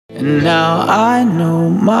And now I know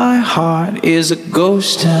my heart is a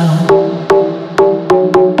ghost town.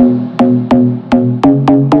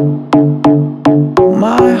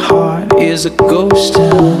 My heart is a ghost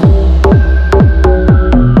town.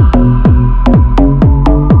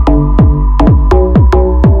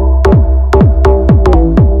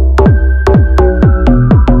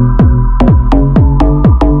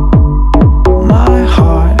 My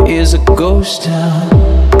heart is a ghost town.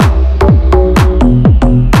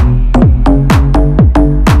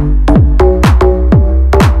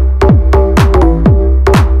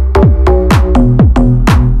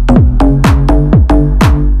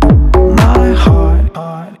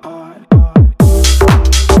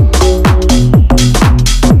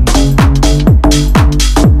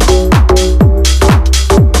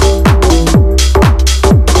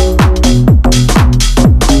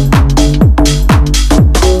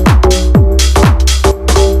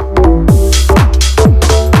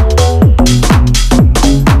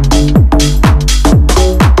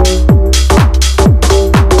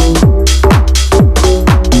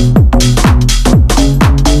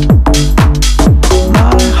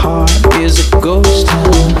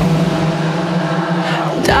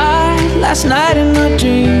 Last night in my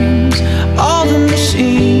dreams, all the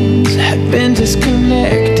machines had been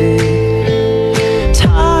disconnected.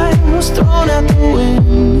 Time was thrown out the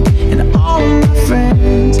wind, and all of my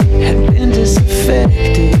friends had been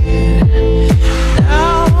disaffected.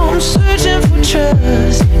 Now I'm searching for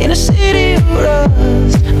trust in a city of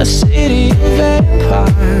rust, a city of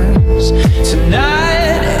vampires.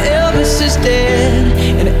 Tonight Elvis is dead,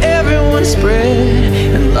 and everyone's spread,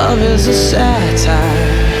 and love is a satire.